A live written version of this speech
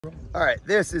All right,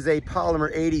 this is a polymer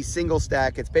 80 single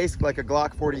stack. It's basically like a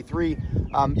Glock 43.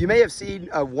 You may have seen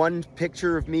one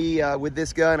picture of me with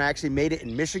this gun. I actually made it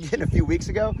in Michigan a few weeks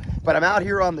ago, but I'm out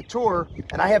here on the tour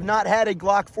and I have not had a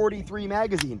Glock 43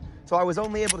 magazine. So I was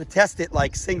only able to test it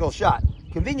like single shot.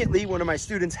 Conveniently, one of my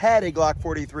students had a Glock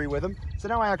 43 with him. So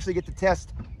now I actually get to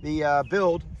test the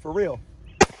build for real.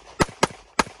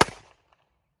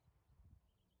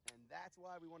 That's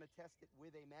why we want to test it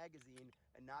with a magazine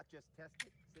and not just test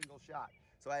it single shot.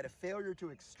 So I had a failure to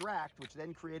extract, which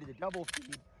then created a double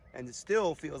feed, and it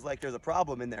still feels like there's a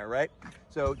problem in there, right?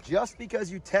 So just because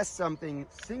you test something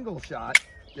single shot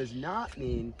does not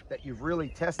mean that you've really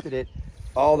tested it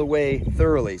all the way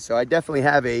thoroughly. So I definitely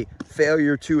have a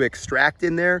failure to extract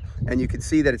in there, and you can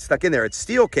see that it's stuck in there. It's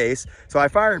steel case, so I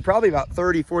fired probably about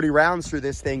 30-40 rounds through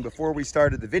this thing before we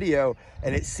started the video,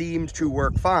 and it seemed to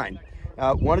work fine.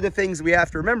 One of the things we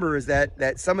have to remember is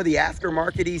that some of the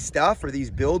aftermarket-y stuff or these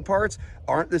build parts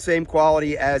aren't the same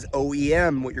quality as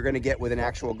OEM, what you're going to get with an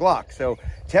actual Glock. So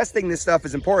testing this stuff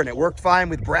is important. It worked fine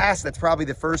with brass. That's probably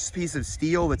the first piece of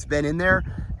steel that's been in there.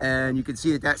 And you can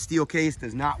see that steel case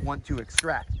does not want to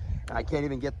extract. I can't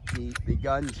even get the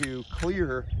gun to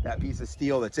clear that piece of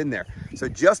steel that's in there. So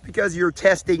just because you're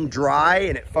testing dry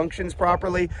and it functions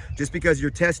properly, just because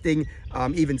you're testing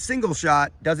even single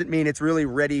shot, doesn't mean it's really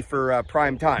ready for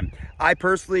prime time. I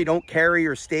personally don't carry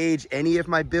or stage any of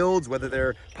my builds, whether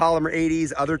they're polymer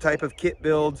 80s, other type of kit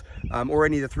builds, or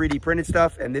any of the 3D printed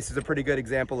stuff. And this is a pretty good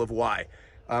example of why.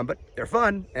 But they're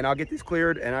fun, and I'll get this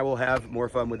cleared and I will have more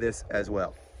fun with this as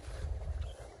well.